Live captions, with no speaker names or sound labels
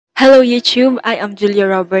Hello YouTube, I am Julia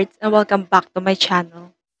Roberts and welcome back to my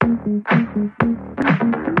channel.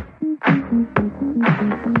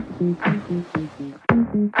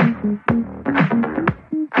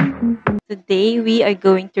 Today we are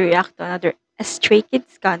going to react to another Stray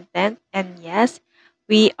Kids content, and yes,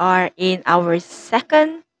 we are in our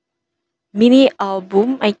second mini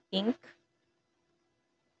album, I think.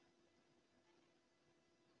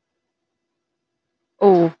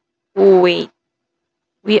 Oh, wait.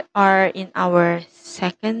 We are in our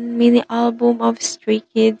second mini album of Stray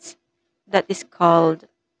Kids that is called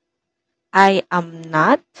I Am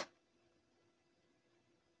Not.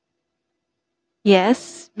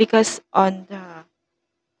 Yes, because on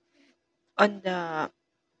the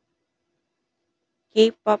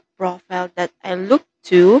K-pop profile that I looked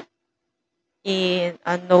to in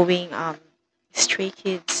knowing Stray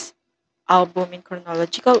Kids album in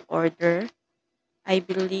chronological order, I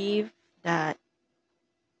believe that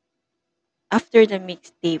after the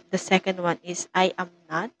mixtape, the second one is I Am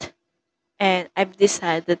Not, and I've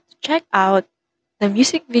decided to check out the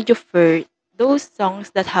music video first. Those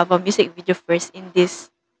songs that have a music video first in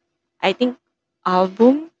this, I think,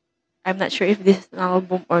 album. I'm not sure if this is an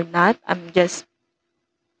album or not.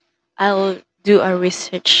 I'll do a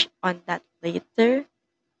research on that later.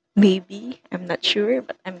 Maybe. I'm not sure,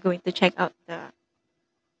 but I'm going to check out the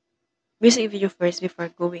music video first before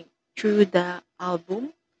going through the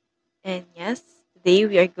album. And yes, today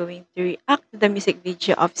we are going to react to the music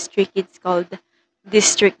video of Stray Kids called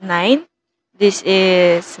District 9. This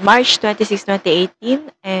is March 26, 2018,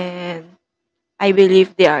 and I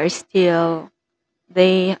believe they are still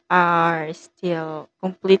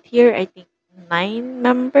complete here. I think 9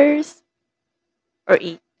 members or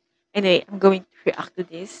 8. Anyway, I'm going to react to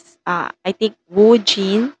this. I think Woo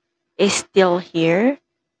Jin is still here.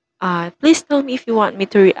 Please tell me if you want me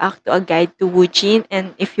to react to a guide to Woo Jin,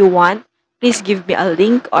 and if you want, please give me a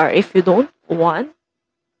link. Or if you don't want,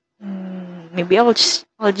 maybe I'll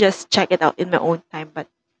just check it out in my own time. But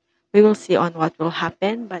we will see on what will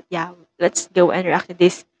happen. But yeah, let's go and react to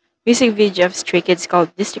this music video of Stray Kids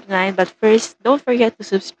called District 9. But first, don't forget to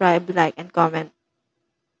subscribe, like, and comment,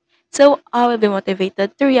 so I will be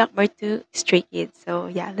motivated to react more to Stray Kids. So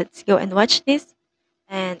yeah, let's go and watch this.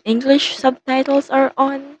 And English subtitles are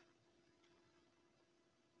on.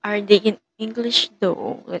 Are they in English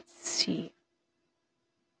though? Let's see.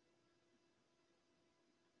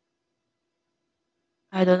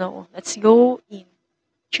 I don't know. Let's go in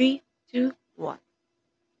 3, 2, 1.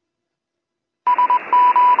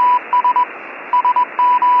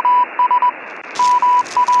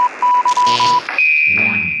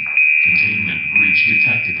 Warning. Containment breach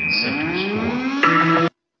detected in sectors 4.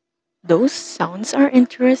 Those sounds are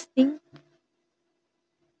interesting.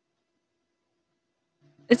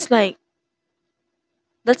 It's like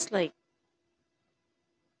that's like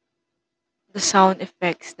the sound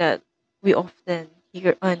effects that we often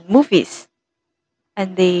hear on movies,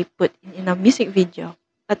 and they put in a music video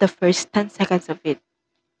at the first 10 seconds of it,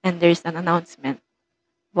 and there's an announcement.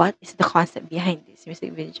 What is the concept behind this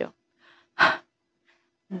music video?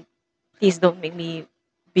 Please don't make me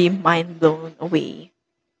be mind blown away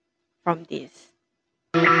from this.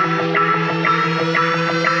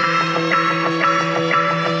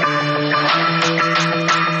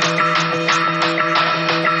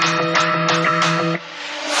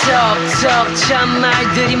 참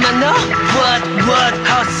말들이 많아 what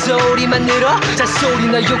헛소리만 늘어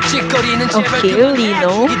잔소리나 욕짓거리는 제발 Okay, 그만해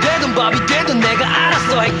Lino. 죽이 되든 밥이 되든 내가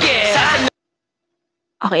알아서 할게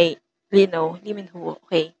Okay, Lino, Lee Min-ho.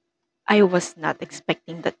 Okay, I was not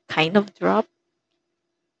expecting that kind of drop.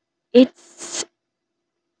 It's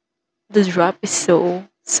the drop is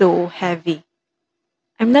so heavy.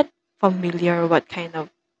 I'm not familiar what kind of.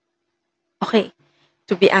 Okay,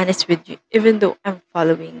 to be honest with you, even though I'm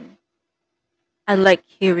following, I like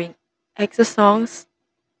hearing EXO songs.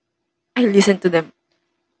 I listen to them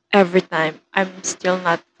every time. I'm still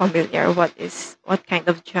not familiar what kind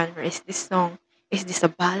of genre is this song. Is this a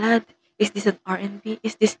ballad? Is this an R&B?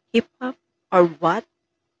 Is this hip hop or what?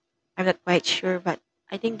 I'm not quite sure, but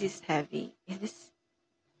I think this is heavy. Is this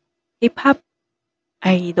hip hop?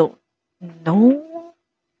 I don't know.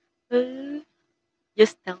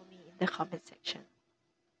 Just tell me in the comment section.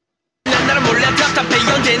 나는 몰라 답답해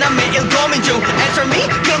언제나 매일 고민 중 Answer me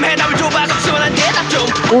그럼 해답을 줘봐서 시원한 대답 좀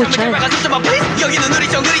오, 한번 잘. 제발 가서 좀 please 여기는 우리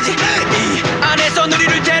정글이지 이 안에서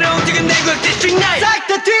우리를 데려 움직인 내국 District 9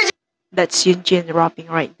 싹다 뒤지 That's Yunjin rapping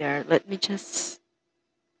right there. Let me just.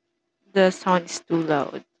 The sound is too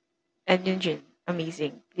loud. And Yunjin,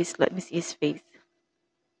 amazing. Please let me see his face.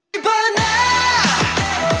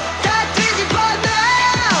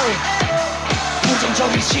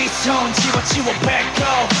 부정적인 시선 지워 뱉고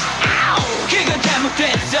그건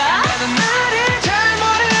잘못됐어 나는 나를 잘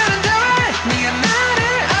모르는데 왜 네가 나를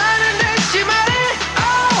아는 듯이 말해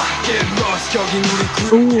Get lost 여긴 우리 Ooh,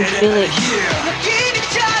 group Get out of Felix. here 느끼는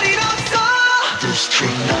자리 없어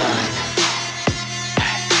District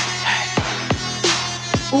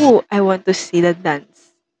 9 Ooh, I want to see the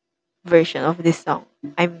dance version of this song.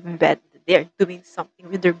 I bet they're doing something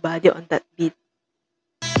with their body on that beat.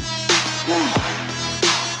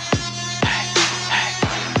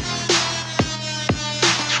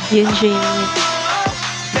 Yunjin,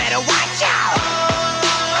 Better watch out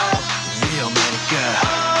위험하니까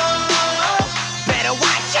Better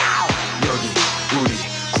watch out 여기 우리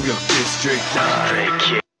구역 District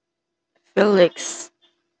 9 Felix,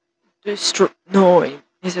 District 9.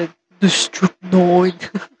 He said, District 9.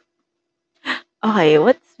 Okay,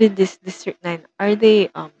 what's with this District 9? Are they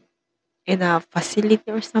in a facility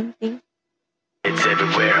or something? It's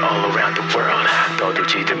everywhere all around the world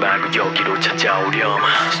떠들지들 말고 여기로 찾아오렴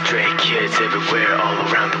Stray kids everywhere all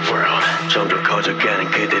around the world 점점 커져가는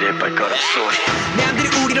그들의 발걸음 소리 남들이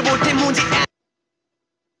우리를 볼 때 문제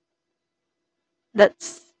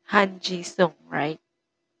That's Hanji song, right?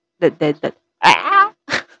 That. Ah!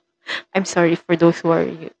 I'm sorry for those who are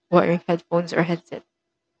wearing headphones or headset.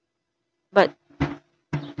 But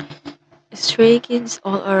stray kids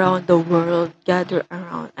all around the world gather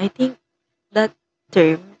around. I think that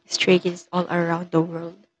term, stray kids all around the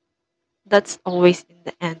world, that's always in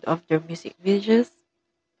the end of their music videos,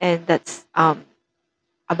 and that's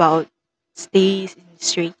about stays in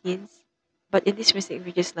stray kids. But in this music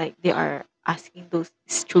videos, like they are asking those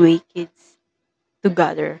stray kids to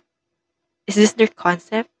gather. Is this their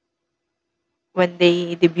concept when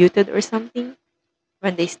they debuted or something?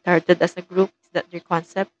 When they started as a group, is that their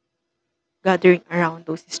concept? Gathering around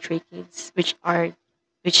those stray kids, which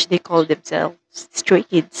they call themselves stray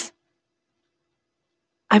kids.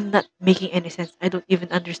 I'm not making any sense. I don't even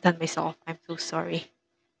understand myself. I'm so sorry.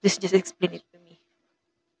 Just explain it to me.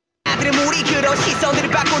 아들의 물이 그런 시선들을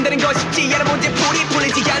바꾼다는 건 쉽지 않은 문제 풀이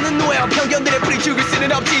풀리지 않는 노예와 편견들의 풀이 죽을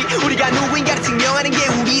수는 없지 우리가 누구인가를 증명하는 게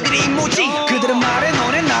우리들의 임무지 그들은 말해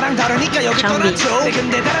너네 나랑 다르니까 여기 장미. 떠나줘 내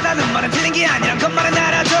근데 다르다는 말은 틀린 게 아니란 것만은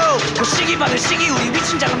알아줘 그 시기 받을 시기 우리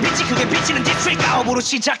위친 작은 빛이 그게 비치는 디스트릭 9으로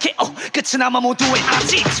시작해 끝은 아마 모두의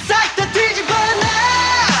아직 싹 다 뒤집어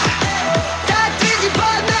다 뒤집어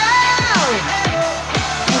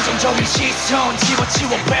부정적인 시선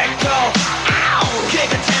지워 뱉고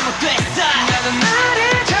그건 잘못됐어 나는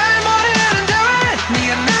나를 잘 모르는데 왜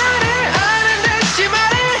네가 나를 아는 듯이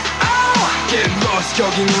말해 Get lost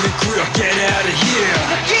여긴 우리 구역 Get out of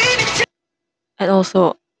here And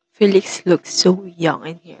also, Felix looks so young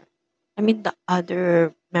in here. I mean, the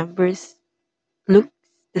other members look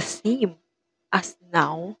the same as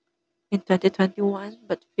now in 2021,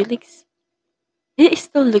 but Felix, he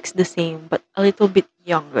still looks the same, but a little bit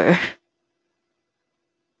younger.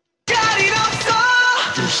 자리 없어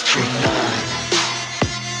District 9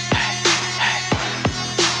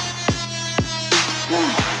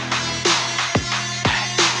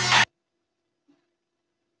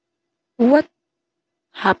 What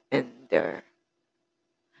happened there?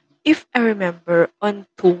 If I remember on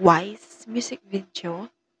Twice music video,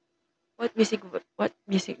 what music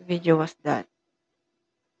video was that?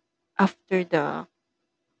 After the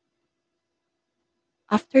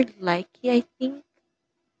after Likey, I think.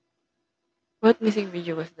 What music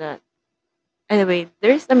video was that? Anyway,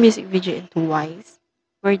 there's a music video in Twice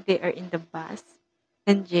where they are in the bus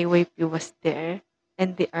and JYP was there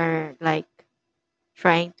and they are like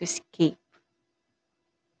trying to escape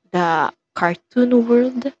the cartoon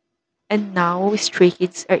world, and now Stray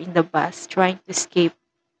Kids are in the bus trying to escape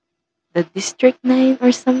the District 9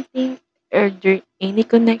 or something. Are there any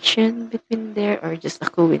connection between there or just a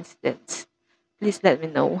coincidence? Please let me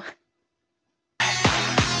know.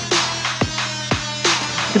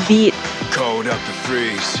 The beat. Cold up and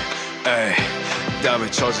freeze 에이 땀을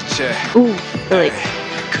젖은 채 Ooh, Felix.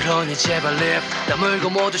 그러니 제발 립 다물고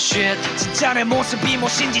모두 shit 진짜 내 모습이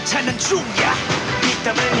무엇인지 찾는 중이야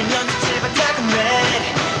땀 흘린 연주 제발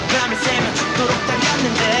다금해 밤이 새면 죽도록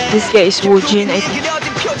달렸는데 This guy is Woojin, I think.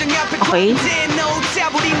 Okay.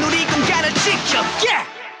 우리 누리 공간을 지켜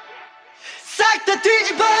싹 다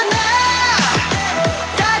뒤집어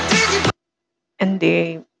다 뒤집어 And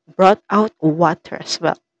they brought out water as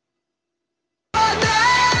well.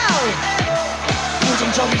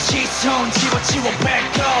 부정적인 시선 지워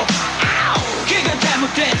뱉고 그건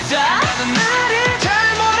잘못됐어 나는 나를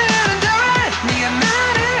잘 모르는데 왜 네가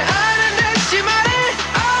나를 아는 듯이 말해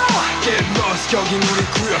Get lost 여긴 우리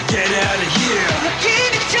구역 Get out of here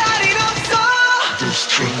느끼는 자리 없어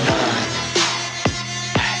District 9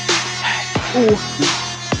 Ooh,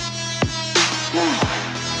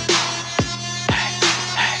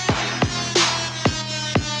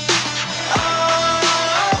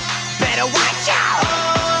 Better watch out.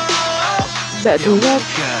 better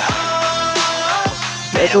watch,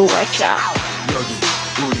 Better better watch watch out. out. 여기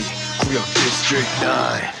우리 구역 District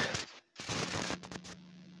 9.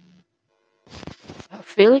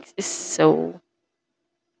 Felix is so.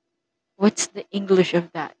 What's the English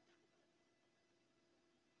of that?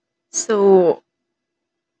 So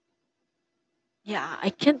yeah, I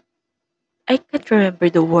can't remember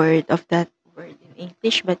the word of that word in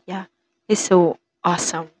English, but yeah, he's so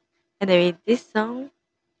awesome. Anyway, this song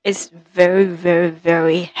is very, very,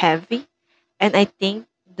 very heavy, and I think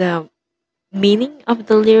the meaning of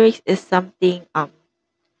the lyrics is something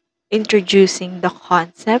introducing the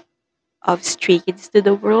concept of stray kids to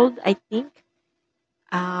the world. I think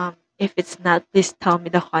if it's not, please tell me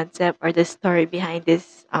the concept or the story behind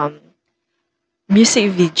this music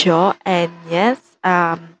video. And yes,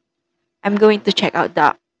 I'm going to check out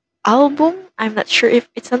the album. I'm not sure if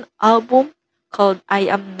it's an album called I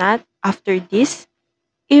Am Not after this.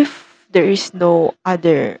 If there is no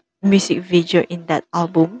other music video in that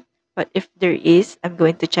album, but if there is, I'm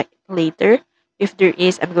going to check it later. If there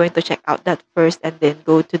is, I'm going to check out that first and then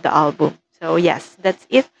go to the album. So yes, that's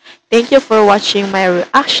it. Thank you for watching my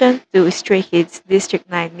reaction to Stray Kids District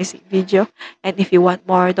 9 music video. And if you want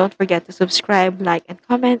more, don't forget to subscribe, like, and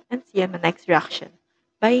comment, and see you in my next reaction.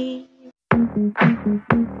 Bye!